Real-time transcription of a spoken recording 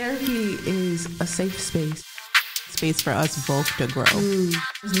Therapy is a safe space for us both to grow.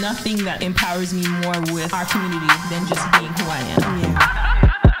 There's nothing that empowers me more with our community than just being who I am. Yeah.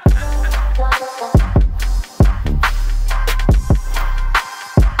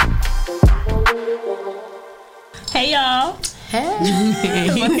 Hey y'all. Hey.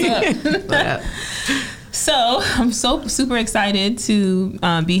 What's up? So I'm super excited to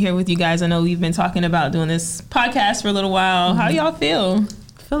be here with you guys. I know we've been talking about doing this podcast for a little while. How y'all feel?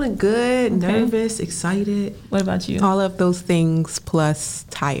 Feeling good, nervous, excited. What about you? All of those things plus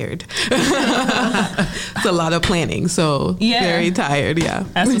tired. It's a lot of planning, so very tired, yeah.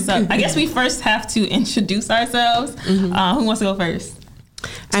 That's what's up. I guess we first have to introduce ourselves. Who wants to go first?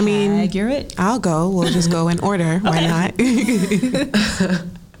 I mean, I'll go. We'll just go in order. Why not?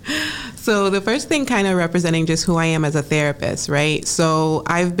 So the first thing kind of representing just who I am as a therapist, right? So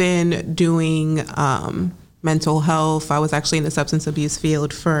I've been doing mental health. I was actually in the substance abuse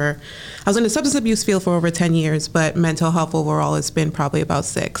field for over 10 years, but mental health overall has been probably about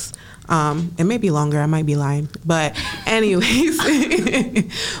 6. It may be longer, I might be lying. But anyways,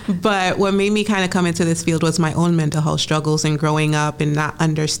 but what made me kind of come into this field was my own mental health struggles and growing up and not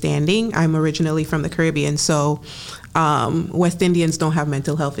understanding. I'm originally from the Caribbean, so West Indians don't have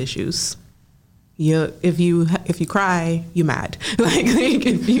mental health issues. If you cry, you mad. like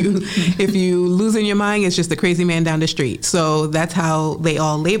if you losing your mind, it's just the crazy man down the street. So that's how they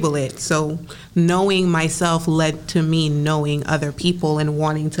all label it. So knowing myself led to me knowing other people and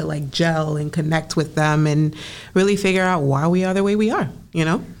wanting to like gel and connect with them and really figure out why we are the way we are. You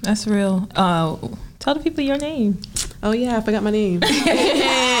know, that's real. Tell the people your name. Oh yeah, I forgot my name.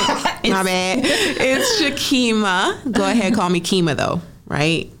 My bad. It's Shakima. Go ahead, call me Kima though.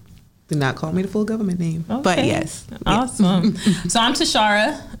 Right. Do not call me the full government name, but yes. Awesome. So I'm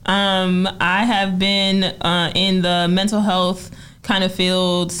Tashara. I have been in the mental health kind of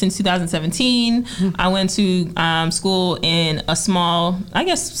field since 2017. I went to school in a small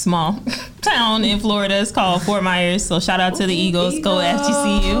town in Florida. It's called Fort Myers. So shout out to the Eagles. Go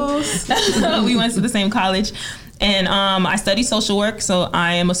FGCU. We went to the same college. And I study social work, so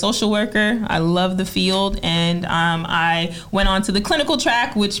I am a social worker. I love the field, and I went on to the clinical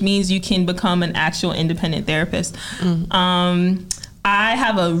track, which means you can become an actual independent therapist. I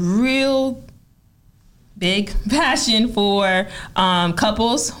have a real big passion for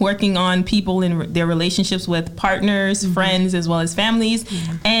couples, working on people in their relationships with partners, friends, as well as families,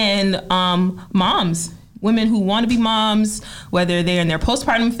 and moms. Women who want to be moms, whether they're in their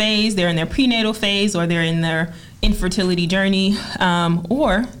postpartum phase, they're in their prenatal phase, or they're in their infertility journey,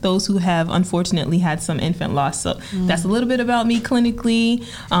 or those who have unfortunately had some infant loss. So that's a little bit about me clinically.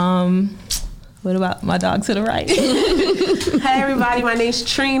 What about my dog to the right? Hey everybody, my name's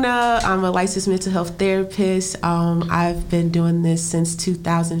Trina. I'm a licensed mental health therapist. I've been doing this since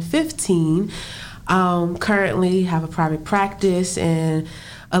 2015. Currently have a private practice, and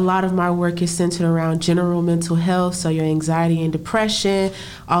a lot of my work is centered around general mental health, so your anxiety and depression.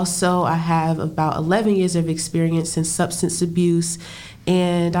 Also, I have about 11 years of experience in substance abuse,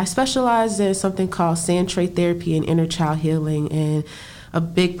 and I specialize in something called sand tray therapy and inner child healing. And a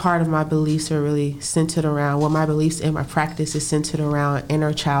big part of my beliefs are really centered around, my beliefs and my practice is centered around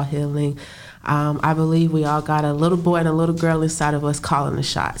inner child healing. I believe we all got a little boy and a little girl inside of us calling the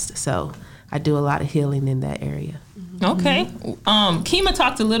shots, so I do a lot of healing in that area. Okay. Kima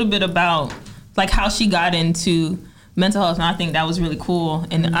talked a little bit about like how she got into mental health, and I think that was really cool.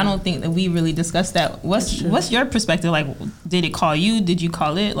 And I don't think that we really discussed that. What's your perspective? Like, did it call you? Did you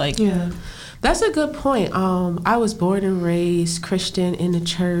call it? Like, that's a good point. I was born and raised Christian in the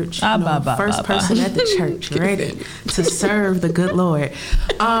church. First person at the church, ready to serve the good Lord.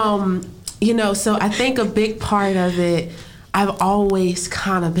 So I think a big part of it, I've always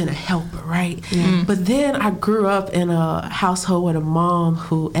kind of been a helper, right? But then I grew up in a household with a mom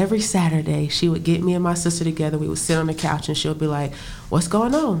who every Saturday she would get me and my sister together. We would sit on the couch and she would be like, "What's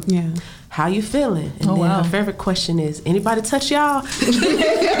going on? How you feeling?" And then her favorite question is, "Anybody touch y'all?"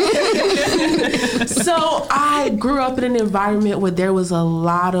 So I grew up in an environment where there was a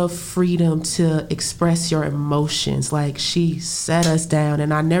lot of freedom to express your emotions. Like, she set us down,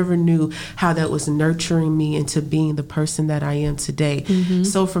 and I never knew how that was nurturing me into being the person that I am today.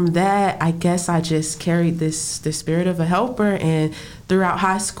 So from that, I guess I just carried this spirit of a helper, and throughout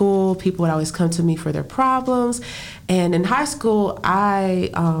high school, people would always come to me for their problems. And in high school, I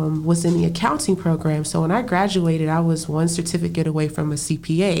was in the accounting program. So when I graduated, I was one certificate away from a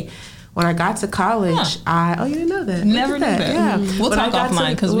CPA. When I got to college, you didn't know that? Never knew that. Yeah. We'll talk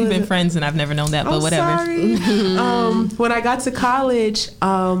offline because we've been friends and I've never known that, but whatever. Sorry. When I got to college,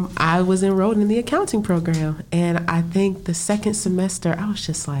 I was enrolled in the accounting program. And I think the second semester, I was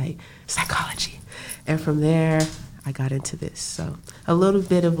just like, psychology. And from there, I got into this. So a little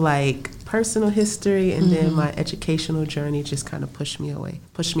bit of like personal history, and then my educational journey just kind of pushed me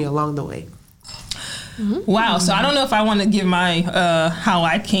along the way. Wow. So I don't know if I want to give my how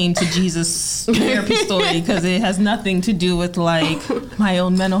I came to Jesus therapy story, because it has nothing to do with like my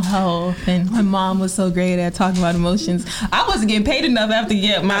own mental health, and my mom was so great at talking about emotions. I wasn't getting paid enough after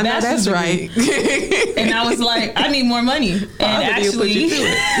get my bachelor's degree. That's right. And I was like, I need more money. And actually,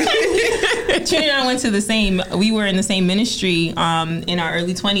 Trini and I went to we were in the same ministry in our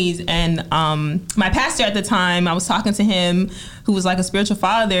early 20s. And my pastor at the time, I was talking to him, who was like a spiritual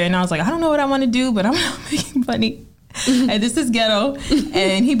father. And I was like, I don't know what I want to do, but I'm not making money. And this is ghetto.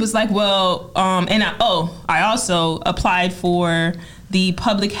 And he was like, well, and I also applied for the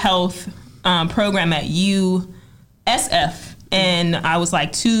public health program at USF. And I was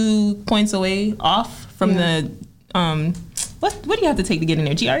like 2 points away off from the, what do you have to take to get in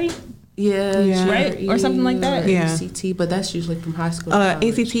there? GRE? Yeah, right? Or something like that? Yeah. ACT, but that's usually from high school. ACT,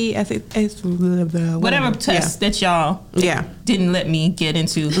 whatever test that y'all didn't let me get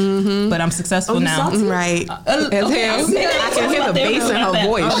into, but I'm successful now. Salty? Right. Okay. I can hear the bass in her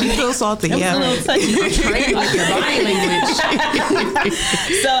voice. She feels salty. Yeah. A little touchy. I'm trained like your body language.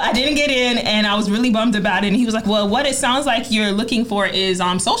 So I didn't get in, and I was really bummed about it. And he was like, well, what it sounds like you're looking for is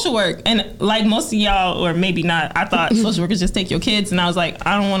social work. And like most of y'all, or maybe not, I thought social workers just take your kids. And I was like,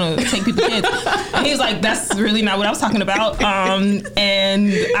 I don't want to take people's kids. And he was like, that's really not what I was talking about.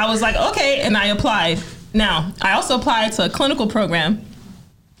 And I was like, okay. And I applied. Now, I also applied to a clinical program,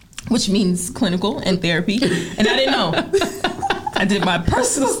 which means clinical and therapy. And I didn't know. I did my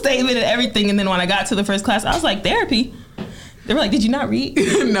personal statement and everything. And then when I got to the first class, I was like, therapy? They were like, did you not read?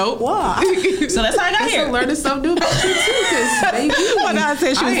 Nope. Why? So that's how I got here. I'm learning something new about you too, because baby. When I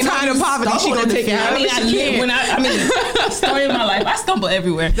said she was tired of poverty, she gonna take it out. I mean, story of my life, I stumble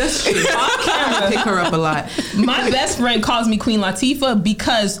everywhere. That's true. Off camera, Pick her up a lot. My best friend calls me Queen Latifah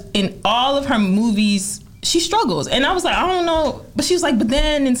because in all of her movies, she struggles. And I was like, I don't know. But she was like, but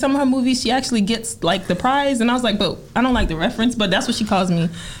then in some of her movies, she actually gets like the prize. And I was like, but I don't like the reference, but that's what she calls me.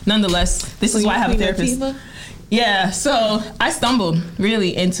 Nonetheless, this is why I have a therapist. Latifah? Yeah, so I stumbled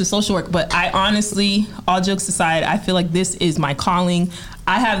really into social work, but I honestly, all jokes aside, I feel like this is my calling.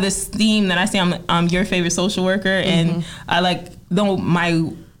 I have this theme that I say I'm your favorite social worker, and I like, though my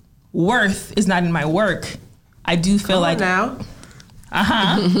worth is not in my work, I do feel like now.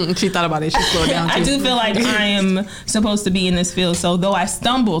 She thought about it. She slowed down too. I do feel like I am supposed to be in this field. So though I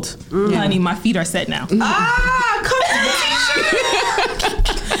stumbled, honey, my feet are set now.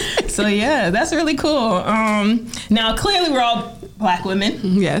 So yeah, that's really cool. Now clearly we're all Black women.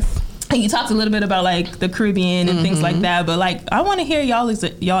 Yes. And you talked a little bit about like the Caribbean and things like that, but like I want to hear y'all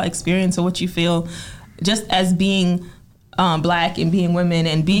experience or what you feel just as being Black and being women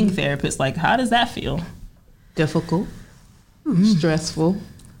and being therapists. Like, how does that feel? Difficult, stressful,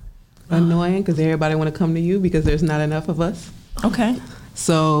 annoying, because everybody want to come to you because there's not enough of us. Okay.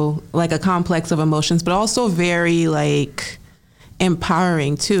 So like a complex of emotions, but also very like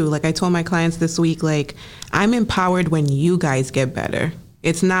empowering too. Like I told my clients this week, like I'm empowered when you guys get better.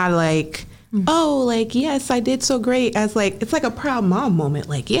 It's not like, oh, like, yes, I did so great, as like, it's like a proud mom moment.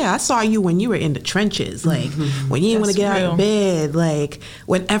 Like, yeah, I saw you when you were in the trenches. Like when you didn't want to get out of bed, like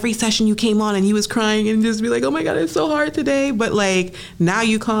when every session you came on and you was crying and just be like, oh my God, it's so hard today. But like now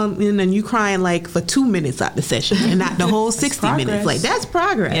you come in and you crying like for 2 minutes out the session and not the whole 60 minutes. Like that's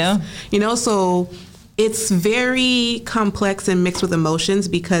progress. Yeah. You know, so it's very complex and mixed with emotions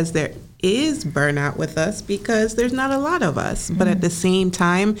because there is burnout with us because there's not a lot of us. But at the same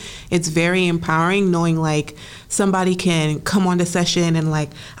time, it's very empowering knowing like somebody can come on the session and like,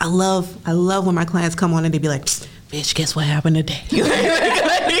 I love when my clients come on and they be like, bitch, guess what happened today?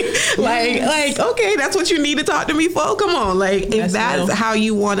 like, okay, that's what you need to talk to me for? Come on. Like, if that's how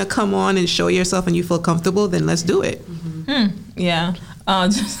you want to come on and show yourself and you feel comfortable, then let's do it. Yeah.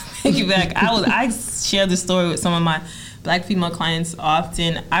 Just piggyback. I share this story with some of my Black female clients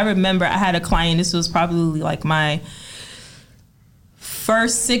often. I remember I had a client, this was probably like my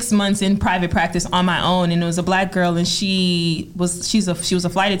first 6 months in private practice on my own, and it was a Black girl, and she was a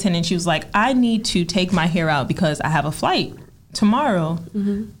flight attendant. She was like, I need to take my hair out because I have a flight tomorrow.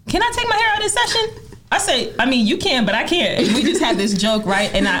 Can I take my hair out this session? I mean, you can, but I can't. We just had this joke,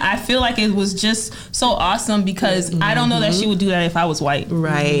 right? And I feel like it was just so awesome because I don't know that she would do that if I was white.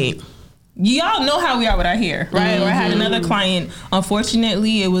 Right. Y'all know how we are with our hair, right? Or I had another client,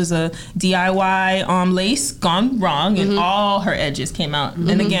 unfortunately, it was a DIY lace gone wrong and all her edges came out.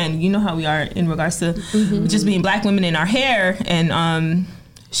 And again, you know how we are in regards to just being black women in our hair. And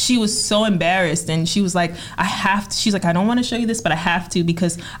she was so embarrassed and she was like, she's like, I don't want to show you this, but I have to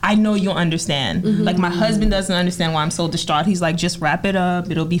because I know you'll understand. Like my husband doesn't understand why I'm so distraught. He's like, just wrap it up,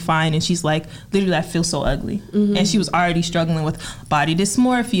 it'll be fine. And she's like, literally, I feel so ugly. And she was already struggling with body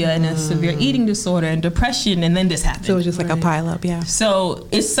dysmorphia and a severe eating disorder and depression, and then this happened. So it was just like a pile up, yeah. So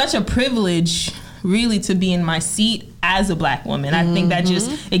it's such a privilege really to be in my seat as a black woman. I think that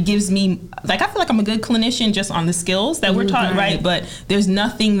it gives me, like, I feel like I'm a good clinician just on the skills that we're taught, right? But there's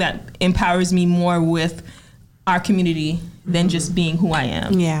nothing that empowers me more with our community than just being who I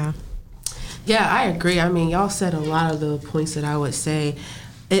am. Yeah. Yeah, I agree. I mean, y'all said a lot of the points that I would say.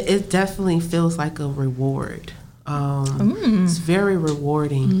 It definitely feels like a reward. It's very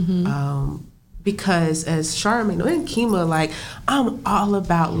rewarding. Because as Charmaine and Kima, like, I'm all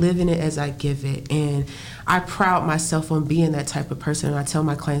about living it as I give it. And I pride myself on being that type of person. And I tell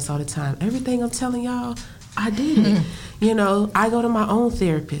my clients all the time, everything I'm telling y'all, I did it. You know, I go to my own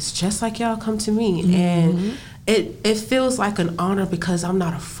therapist, just like y'all come to me. And it feels like an honor because I'm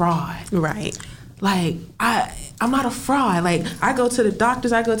not a fraud. Right. Like, I'm not a fraud. Like, I go to the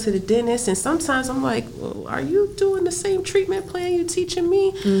doctors, I go to the dentist, and sometimes I'm like, well, are you doing the same treatment plan you teaching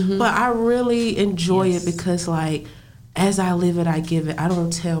me? But I really enjoy it because, like, as I live it, I give it. I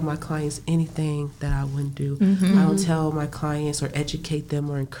don't tell my clients anything that I wouldn't do. I don't tell my clients or educate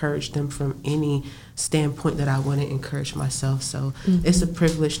them or encourage them from any standpoint that I wouldn't encourage myself. So it's a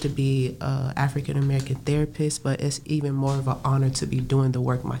privilege to be an African-American therapist, but it's even more of an honor to be doing the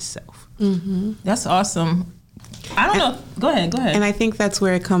work myself. That's awesome. I don't know. Go ahead. And I think that's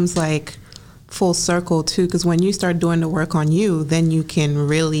where it comes like full circle too, because when you start doing the work on you, then you can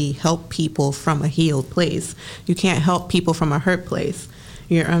really help people from a healed place. You can't help people from a hurt place.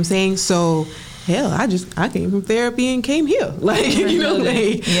 You know what I'm saying? So hell, I came from therapy and came here. Like, you know,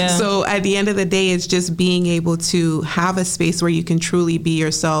 like, so at the end of the day, it's just being able to have a space where you can truly be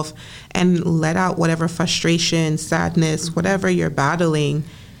yourself and let out whatever frustration, sadness, whatever you're battling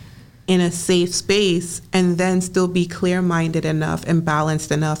in a safe space, and then still be clear-minded enough and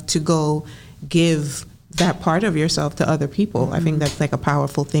balanced enough to go give that part of yourself to other people. I think that's like a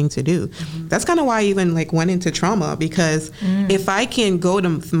powerful thing to do. That's kind of why I even like went into trauma, because if I can go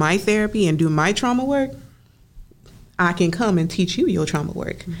to my therapy and do my trauma work, I can come and teach you your trauma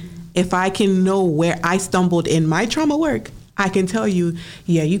work. If I can know where I stumbled in my trauma work, I can tell you,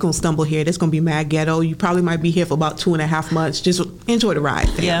 yeah, you're going to stumble here. This going to be mad ghetto. You probably might be here for about 2.5 months. Just enjoy the ride.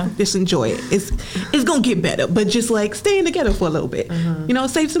 Yeah. Just enjoy it. It's going to get better, but just like stay in the ghetto for a little bit. You know,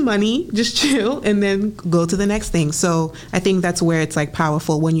 save some money, just chill, and then go to the next thing. So I think that's where it's like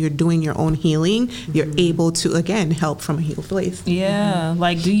powerful when you're doing your own healing, you're able to, again, help from a healed place. Yeah.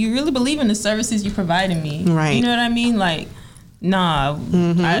 Like, do you really believe in the services you're providing me? Right. You know what I mean? Like, nah,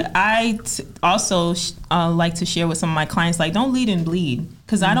 I also like to share with some of my clients, like, don't lead and bleed,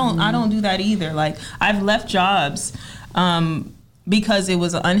 because I don't do that either. Like, I've left jobs because it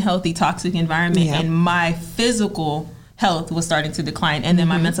was an unhealthy, toxic environment, and my physical health was starting to decline, and then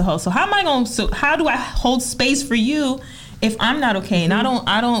my mental health. So how do I hold space for you if I'm not okay? And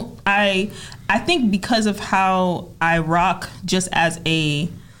I think because of how I rock just as a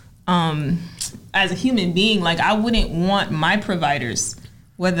human being, like, I wouldn't want my providers,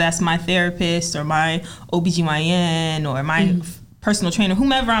 whether that's my therapist or my OBGYN or my personal trainer,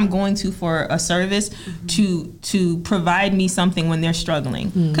 whomever I'm going to for a service, to provide me something when they're struggling.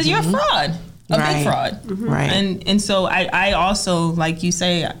 Because you're a fraud, big fraud. Right. And so I also, like you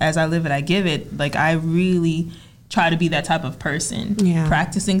say, as I live it, I give it. Like, I really try to be that type of person. Yeah.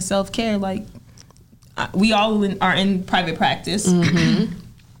 Practicing self-care. Like, we all are in private practice.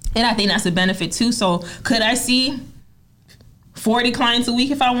 And I think that's a benefit too. So could I see 40 clients a week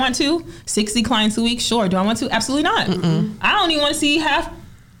if I want to? 60 clients a week? Sure. Do I want to? Absolutely not. I don't even want to see half.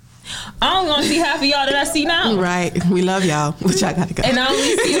 I don't want to see half of y'all that I see now. Right. We love y'all, but y'all gotta go. And I only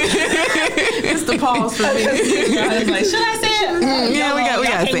see it's the pause for me. I was like, should I say it? Yeah, we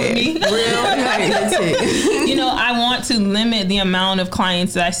gotta say it. You know, I want to limit the amount of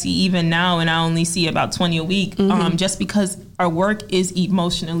clients that I see even now, and I only see about 20 a week, just because our work is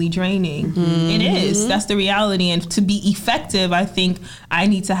emotionally draining. It is. That's the reality. And to be effective, I think I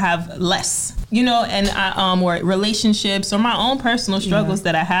need to have less, you know, and or relationships or my own personal struggles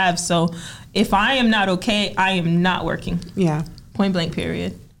that I have. So if I am not okay, I am not working. Yeah. Point blank,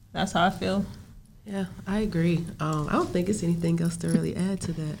 period. That's how I feel. Yeah, I agree. I don't think it's anything else to really add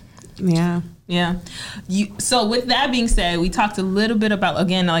to that. Yeah. Yeah. So with that being said, we talked a little bit about,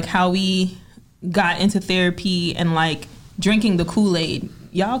 again, like how we got into therapy and like drinking the Kool-Aid.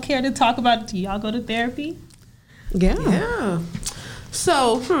 Y'all care to talk about, do y'all go to therapy? Yeah.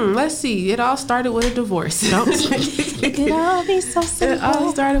 So, let's see. It all started with a divorce. It could all be so simple. It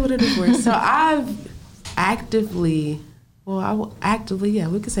all started with a divorce. So I've actively,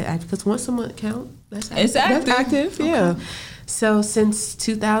 we could say active, because once a month count. That's active. It's active. That's active, yeah. Okay. So since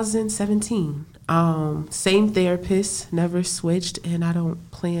 2017, same therapist, never switched, and I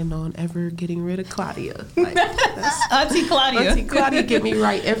don't plan on ever getting rid of Claudia. Like, Auntie Claudia. Auntie Claudia get me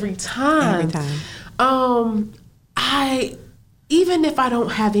right every time. Every time. Even if I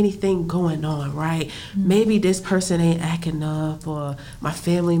don't have anything going on, right? Maybe this person ain't acting up, or my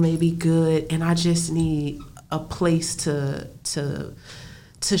family may be good, and I just need a place to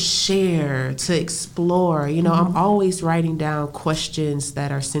share, to explore. You know, I'm always writing down questions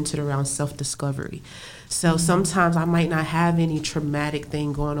that are centered around self-discovery. So sometimes I might not have any traumatic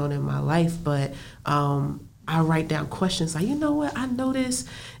thing going on in my life, but I write down questions like, you know what, I notice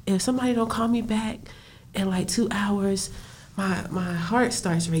if somebody don't call me back in like 2 hours, my heart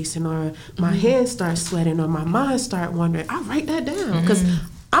starts racing, or my hands start sweating, or my mind start wandering. I write that down because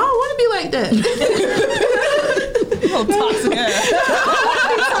I don't want to be like that. Oh, toxic.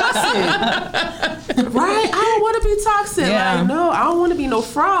 Right? I don't want to be toxic. Yeah. Like, no, I don't want to be no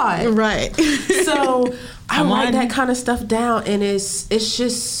fraud. Right. So I write that kind of stuff down, and it's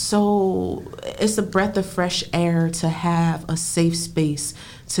just so, it's a breath of fresh air to have a safe space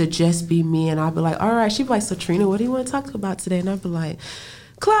to just be me. And I'll be like, all right. She'd be like, so Trina, what do you want to talk about today? And I'll be like,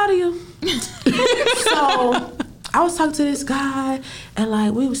 Claudia. So I was talking to this guy, and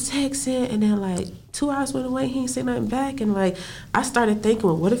like we was texting, and then like 2 hours went away, he ain't say nothing back, and like I started thinking,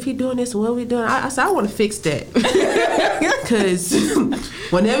 well, what if he doing this? What are we doing? I said, I want to fix that, because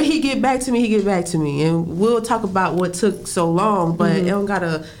whenever he get back to me, he get back to me, and we'll talk about what took so long, but it don't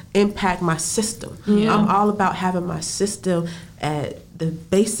gotta impact my system. Yeah. I'm all about having my system at the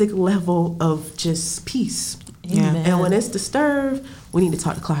basic level of just peace. Yeah. And when it's disturbed, we need to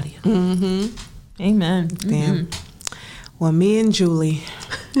talk to Claudia. Amen. Damn. Well, me and Julie,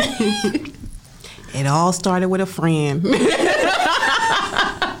 it all started with a friend.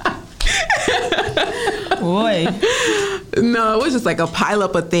 Boy. No, it was just like a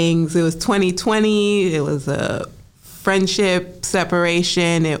pileup of things. It was 2020. It was a friendship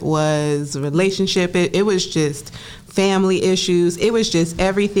separation. It was a relationship. It was just family issues. It was just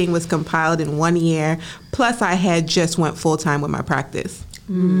everything was compiled in 1 year. Plus, I had just went full time with my practice.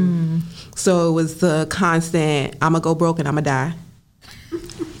 So it was the constant, I'm going to go broke and I'm going to die.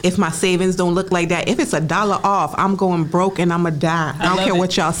 If my savings don't look like that, if it's $1 off, I'm going broke and I'm going to die. I don't care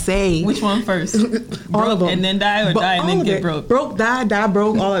what y'all say. Which one first? All of them. And then die, or die and then get broke? Broke, die,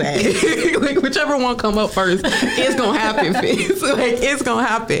 broke, all of that. Like, whichever one come up first, it's going to happen. It's going to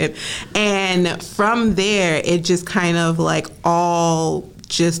happen. And from there, it just kind of like all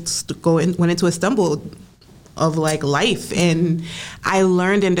just went into a stumble of like life. And I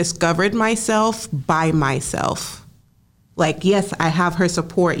learned and discovered myself by myself. Like, yes, I have her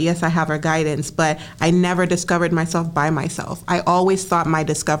support. Yes, I have her guidance, but I never discovered myself by myself. I always thought my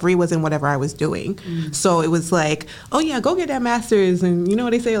discovery was in whatever I was doing. So it was like, oh yeah, go get that master's. And you know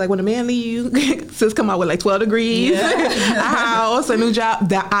what they say, like when a man leave you, sis come out with like 12 degrees, a house, a new job.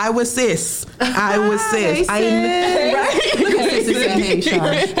 That I was sis. Hey, sis. Right? Look at sis and say, hey,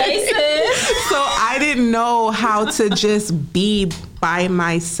 Sean. Hey, sis. So I didn't know how to just be by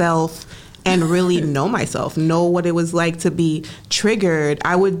myself and really know myself, know what it was like to be triggered.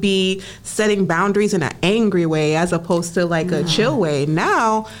 I would be setting boundaries in an angry way as opposed to like a chill way.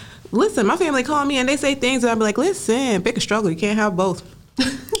 Now, listen, my family call me and they say things and I'll be like, listen, pick a struggle. You can't have both.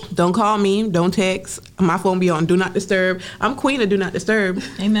 Don't call me. Don't text. My phone be on Do Not Disturb. I'm queen of Do Not Disturb.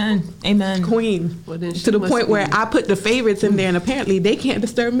 Amen. Amen. Queen. Well, then To the point where I put the favorites in there and apparently they can't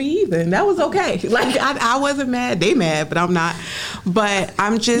disturb me either. And that was okay. Like, I wasn't mad. They mad, but I'm not. But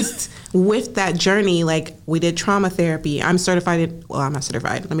I'm just... with that journey, like we did trauma therapy. I'm certified I'm not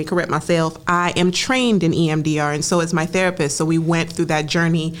certified. Let me correct myself. I am trained in EMDR and so is my therapist. So we went through that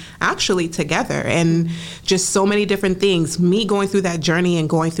journey actually together and just so many different things. Me going through that journey and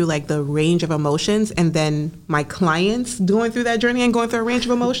going through like the range of emotions and then my clients going through that journey and going through a range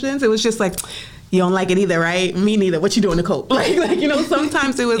of emotions. It was just like, you don't like it either, right? Me neither. What you doing to cope? Like you know,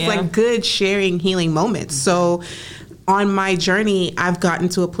 sometimes it was like good sharing, healing moments. So on my journey, I've gotten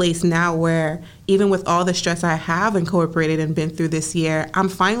to a place now where even with all the stress I have incorporated and been through this year, I'm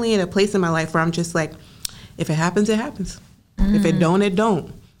finally in a place in my life where I'm just like, if it happens, it happens. If it don't, it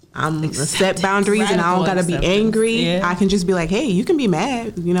don't. I'm gonna set boundaries and I don't gotta be angry. Yeah. I can just be like, hey, you can be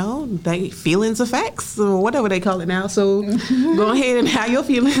mad, you know, feelings effects or whatever they call it now. So go ahead and have your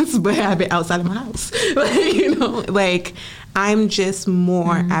feelings, but have it outside of my house. You know, like I'm just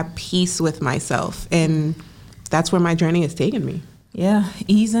more at peace with myself, and that's where my journey has taken me. Yeah,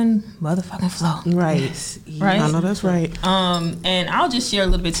 ease and motherfucking flow. Right. Right. I know that's right. And I'll just share a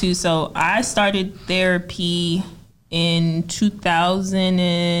little bit too. So I started therapy in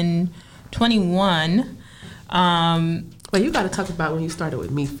 2021. Well, you got to talk about when you started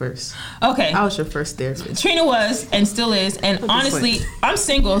with me first. Okay. I was your first therapist. Trina was and still is. And honestly, I'm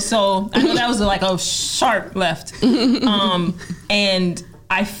single, so I know that was like a sharp left. And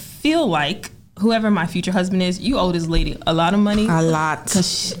I feel like whoever my future husband is, you owe this lady a lot of money. A lot.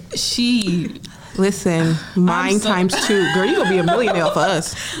 Because she listen, mine times 2. Girl, you gonna be a millionaire for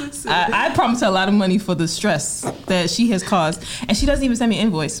us. I promised her a lot of money for the stress that she has caused. And she doesn't even send me an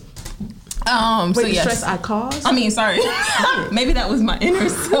invoice. Wait, so yes. Stress I caused? I mean, sorry. Maybe that was my inner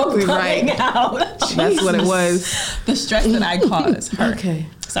self coming out. That's what it was. The stress that I caused her. Okay.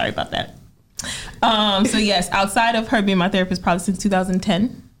 Sorry about that. So yes, outside of her being my therapist probably since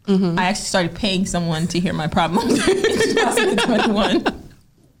 2010, I actually started paying someone to hear my problems in 2021.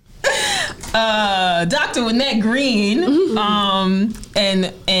 Dr. Winnette Green,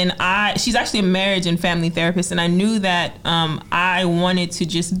 she's actually a marriage and family therapist, and I knew that I wanted to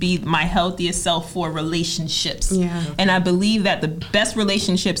just be my healthiest self for relationships. Yeah. And I believe that the best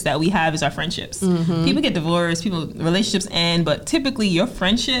relationships that we have is our friendships. People get divorced, relationships end, but typically your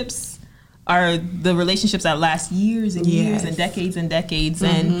friendships are the relationships that last years and years and decades and decades.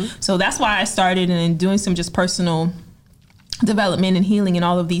 And so that's why I started and doing some just personal development and healing and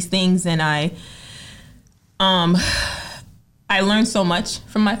all of these things. And I learned so much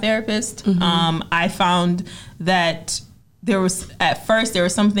from my therapist. I found that there were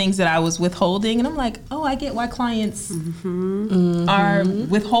some things that I was withholding, and I'm like, oh, I get why clients are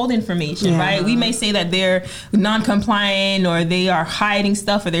withholding information, right? We may say that they're non-compliant or they are hiding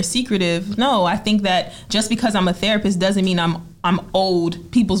stuff or they're secretive. No, I think that just because I'm a therapist doesn't mean I'm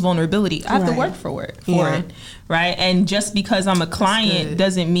owed people's vulnerability. I have to work for it, right? And just because I'm a client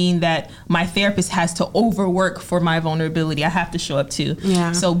doesn't mean that my therapist has to overwork for my vulnerability. I have to show up too.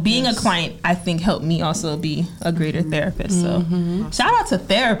 Yeah. So being a client, I think, helped me also be a greater therapist. So shout out to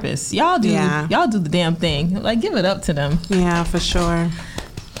therapists. Y'all do the damn thing. Like, give it up to them. Yeah, for sure.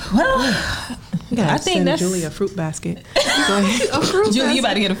 Well, I think that's Julie a fruit basket. Julie, you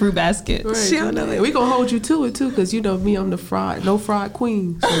about to get a fruit basket. Right. She don't know that. We gonna hold you to it too, because you know me, I'm the fraud, no fraud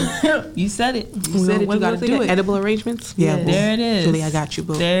queen. So. You said it. You said it. You gotta do it. Edible arrangements. Yeah, there it is. Julie, I got you,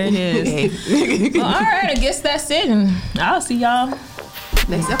 boo. There it is. Well, all right, I guess that's it. And I'll see y'all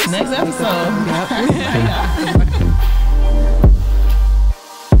next episode. Yep.